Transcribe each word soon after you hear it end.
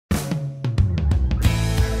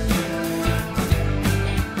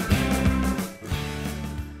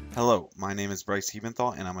Hello, my name is Bryce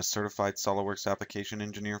Heventhal and I'm a certified SOLIDWORKS application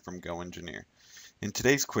engineer from GoEngineer. In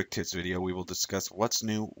today's quick tips video, we will discuss what's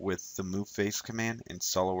new with the Move Face command in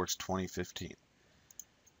SOLIDWORKS 2015.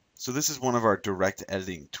 So this is one of our direct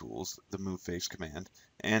editing tools, the Move Face command,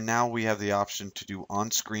 and now we have the option to do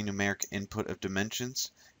on-screen numeric input of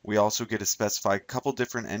dimensions. We also get to specify a couple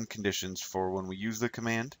different end conditions for when we use the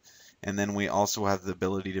command, and then we also have the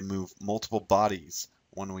ability to move multiple bodies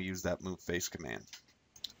when we use that Move Face command.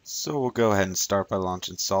 So we'll go ahead and start by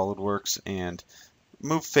launching SOLIDWORKS, and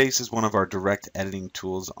Move Face is one of our direct editing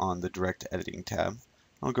tools on the Direct Editing tab.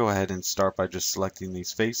 I'll go ahead and start by just selecting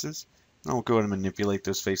these faces. And I'll go ahead and manipulate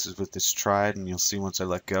those faces with this triad, and you'll see once I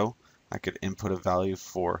let go, I could input a value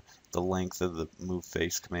for the length of the Move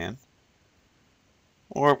Face command.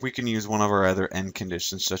 Or we can use one of our other end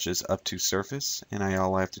conditions, such as up to surface, and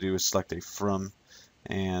all I have to do is select a from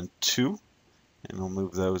and to. And we'll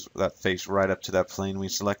move that face right up to that plane we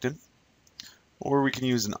selected. Or we can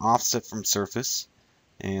use an offset from surface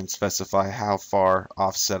and specify how far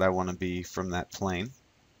offset I want to be from that plane.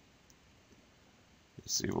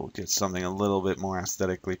 Let's see, we'll get something a little bit more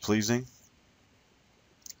aesthetically pleasing.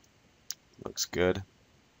 Looks good.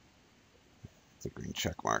 The green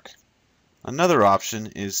check mark. Another option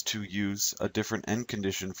is to use a different end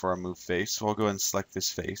condition for our move face. So I'll go ahead and select this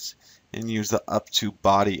face and use the up to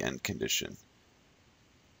body end condition.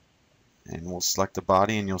 And we'll select the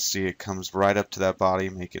body, and you'll see it comes right up to that body,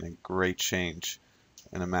 making a great change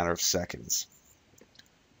in a matter of seconds.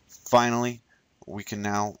 Finally, we can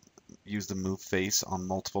now use the move face on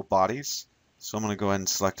multiple bodies. So I'm going to go ahead and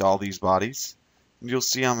select all these bodies, and you'll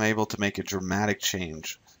see I'm able to make a dramatic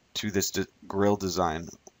change to this grill design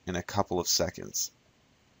in a couple of seconds.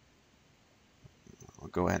 I'll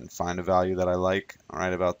go ahead and find a value that I like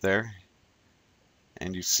right about there,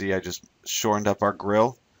 and you see I just shortened up our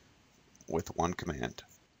grill with one command.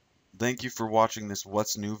 Thank you for watching this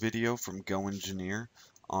What's New video from GoEngineer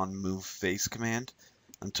on Move Face command.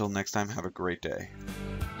 Until next time, have a great day.